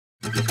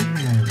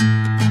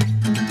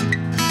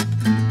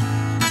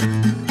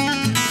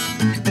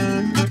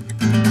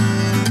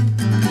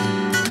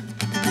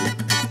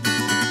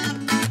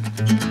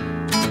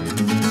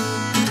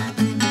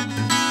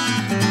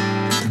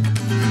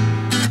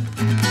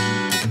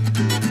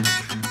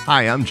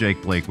Hi, I'm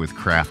Jake Blake with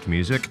Kraft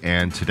Music,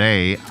 and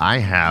today I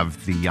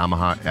have the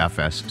Yamaha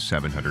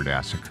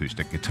FS700S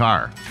Acoustic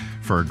guitar.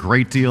 For a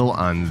great deal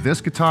on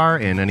this guitar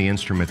and any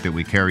instrument that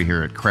we carry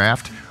here at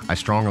Kraft, I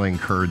strongly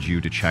encourage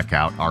you to check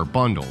out our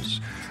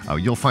bundles.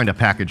 You'll find a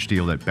package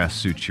deal that best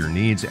suits your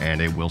needs,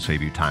 and it will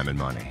save you time and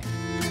money.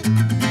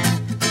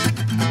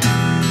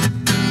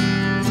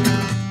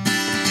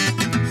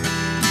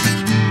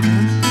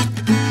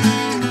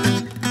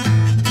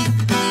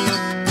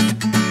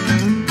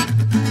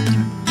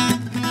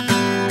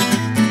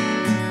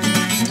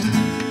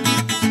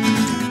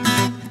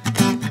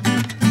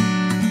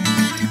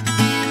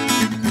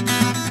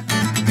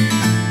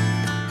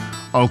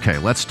 Okay,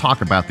 let's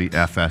talk about the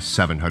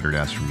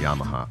FS700S from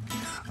Yamaha.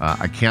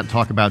 I can't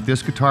talk about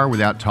this guitar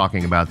without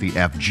talking about the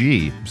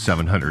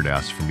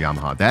FG700S from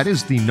Yamaha. That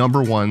is the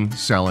 #1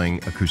 selling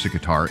acoustic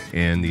guitar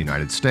in the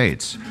United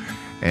States.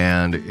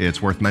 And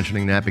it's worth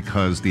mentioning that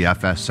because the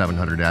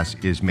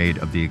FS700S is made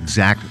of the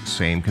exact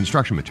same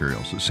construction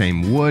materials.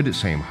 Same wood,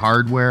 same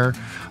hardware,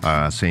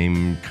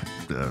 same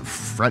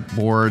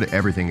fretboard,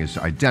 everything is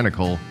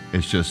identical.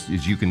 It's just,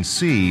 as you can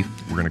see,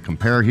 we're going to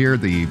compare here,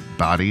 the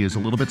body is a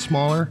little bit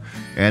smaller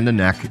and the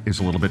neck is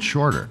a little bit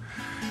shorter.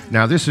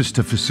 Now this is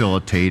to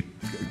facilitate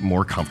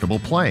more comfortable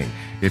playing.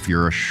 If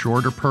you're a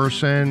shorter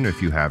person,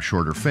 if you have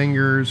shorter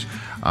fingers,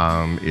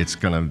 it's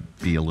going to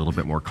be a little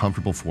bit more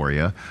comfortable for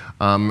you.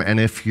 And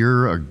if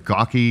you're a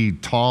gawky,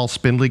 tall,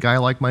 spindly guy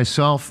like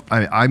myself,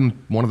 I'm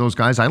one of those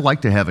guys. I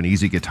like to have an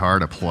easy guitar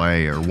to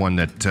play, or one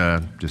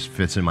that just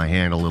fits in my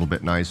hand a little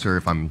bit nicer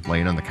if I'm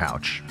laying on the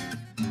couch.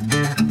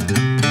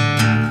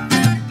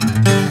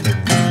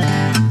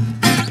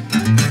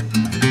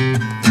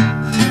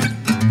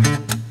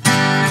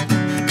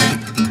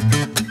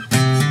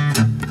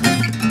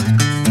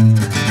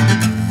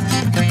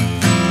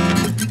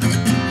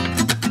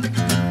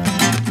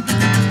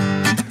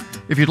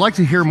 If you'd like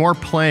to hear more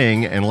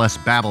playing and less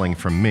babbling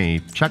from me,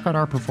 check out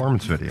our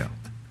performance video.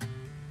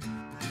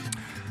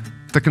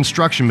 The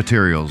construction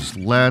materials,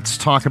 let's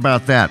talk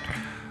about that.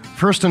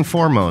 First and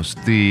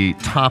foremost, the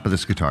top of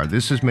this guitar.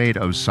 This is made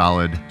of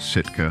solid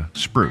Sitka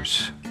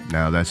spruce.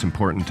 Now that's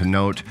important to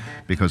note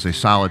because a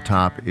solid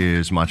top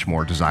is much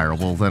more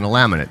desirable than a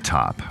laminate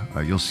top.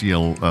 You'll see a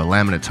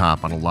laminate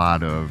top on a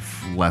lot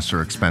of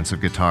lesser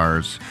expensive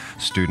guitars,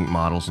 student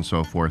models and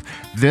so forth.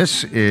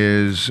 This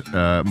is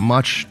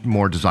much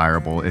more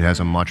desirable. It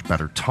has a much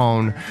better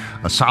tone.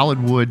 A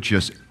solid wood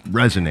just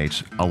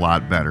resonates a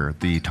lot better.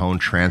 The tone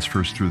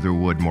transfers through the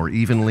wood more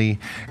evenly,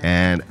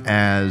 and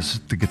as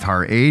the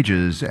guitar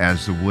ages,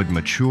 as the wood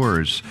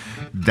matures,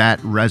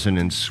 that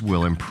resonance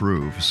will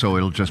improve, so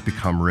it'll just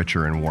become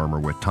richer and warmer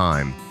with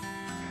time.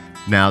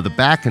 Now the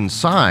back and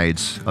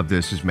sides of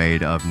this is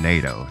made of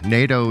NATO.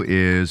 NATO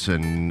is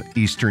an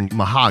eastern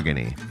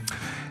mahogany,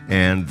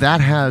 and that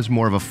has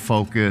more of a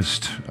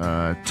focused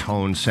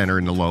tone center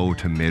in the low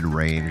to mid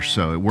range,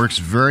 so it works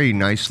very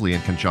nicely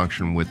in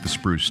conjunction with the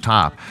spruce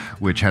top,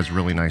 which has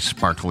really nice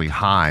sparkly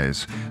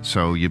highs.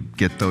 So you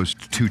get those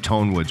two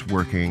tone woods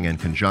working in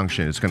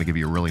conjunction. It's going to give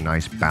you a really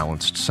nice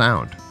balanced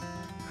sound.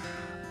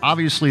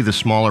 Obviously, the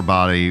smaller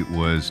body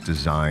was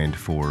designed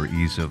for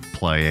ease of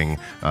playing,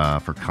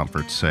 for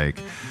comfort's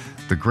sake.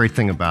 The great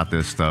thing about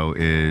this, though,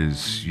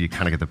 is you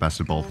kind of get the best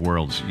of both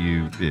worlds.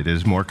 It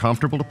is more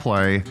comfortable to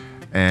play,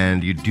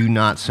 and you do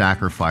not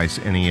sacrifice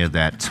any of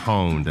that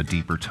tone, the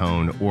deeper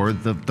tone, or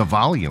the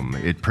volume.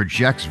 It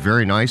projects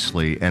very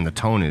nicely, and the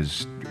tone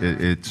it's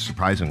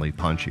surprisingly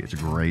punchy. It's a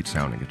great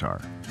sounding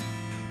guitar.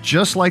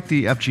 Just like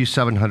the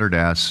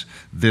FG700S,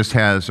 this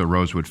has a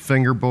rosewood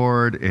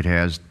fingerboard, it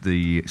has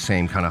the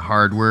same kind of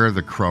hardware,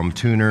 the chrome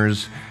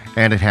tuners,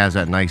 and it has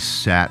that nice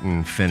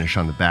satin finish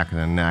on the back of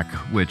the neck,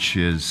 which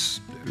is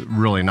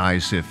really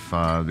nice. If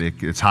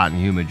it's hot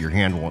and humid, your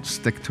hand won't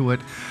stick to it.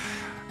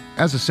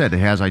 As I said, it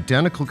has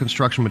identical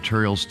construction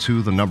materials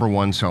to the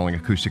 #1 selling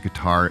acoustic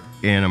guitar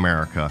in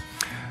America,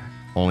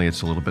 only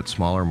it's a little bit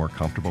smaller, more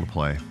comfortable to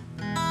play.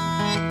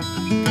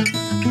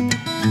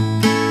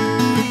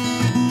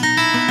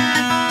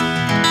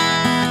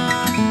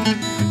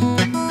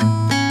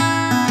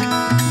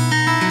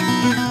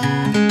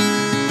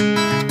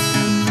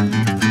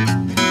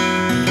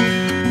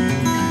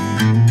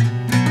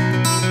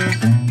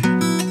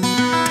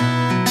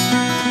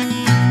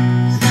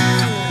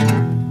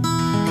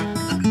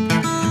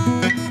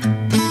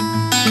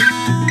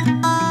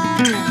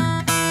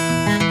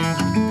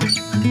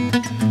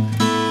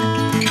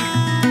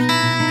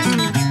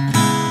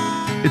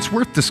 It's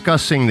worth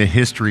discussing the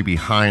history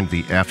behind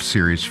the F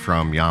series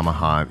from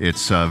Yamaha.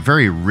 It's a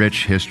very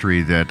rich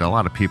history that a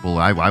lot of people,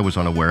 I was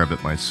unaware of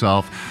it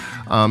myself.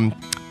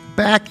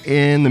 Back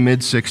in the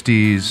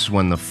mid-'60s,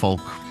 when the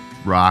folk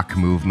rock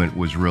movement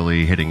was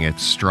really hitting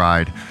its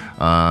stride,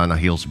 on the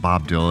heels of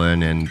Bob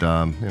Dylan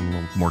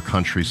and more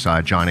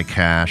countryside, Johnny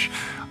Cash,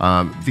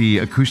 the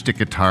acoustic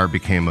guitar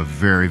became a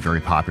very,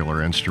 very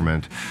popular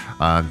instrument.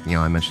 I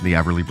mentioned the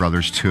Everly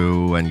Brothers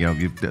too, and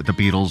the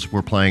Beatles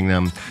were playing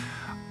them.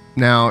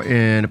 Now,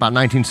 in about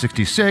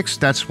 1966,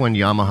 that's when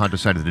Yamaha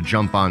decided to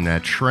jump on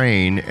that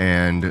train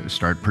and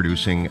start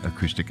producing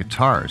acoustic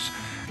guitars.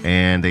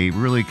 And they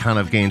really kind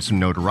of gained some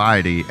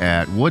notoriety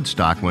at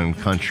Woodstock when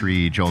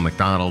Country Joe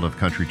McDonald of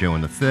Country Joe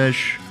and the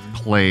Fish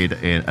played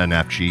an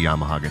FG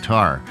Yamaha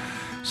guitar.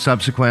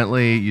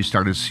 Subsequently, you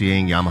started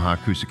seeing Yamaha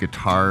acoustic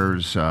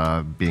guitars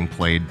being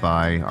played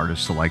by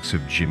artists the likes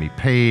of Jimmy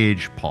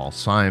Page, Paul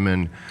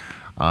Simon,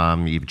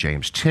 even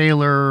James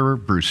Taylor,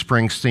 Bruce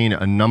Springsteen.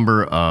 A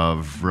number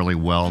of really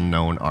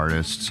well-known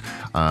artists,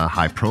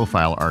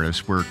 high-profile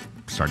artists, were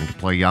starting to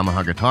play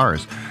Yamaha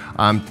guitars.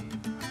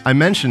 I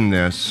mention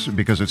this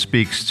because it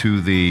speaks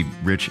to the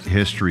rich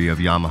history of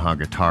Yamaha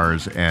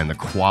guitars and the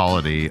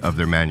quality of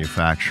their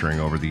manufacturing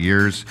over the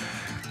years.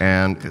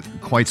 And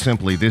quite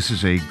simply, this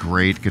is a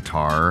great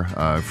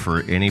guitar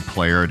for any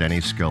player at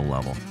any skill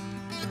level.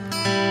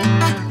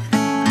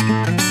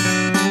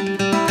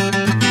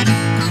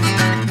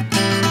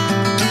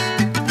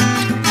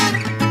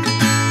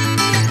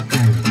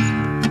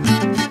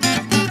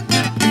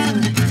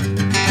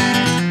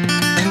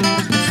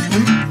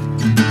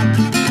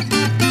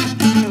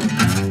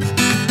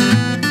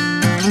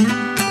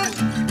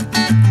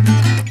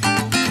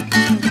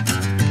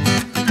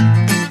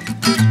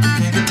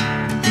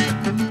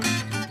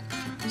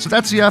 So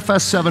that's the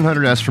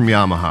FS700S from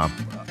Yamaha.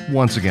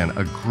 Once again,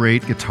 a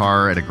great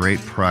guitar at a great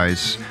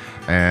price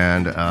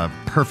and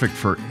perfect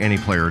for any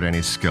player at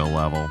any skill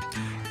level.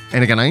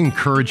 And again, I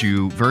encourage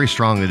you very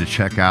strongly to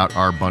check out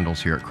our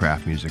bundles here at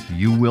Kraft Music.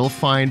 You will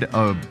find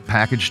a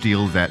package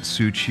deal that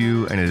suits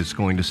you and it is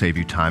going to save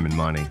you time and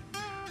money.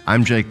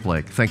 I'm Jake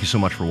Blake. Thank you so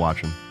much for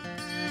watching.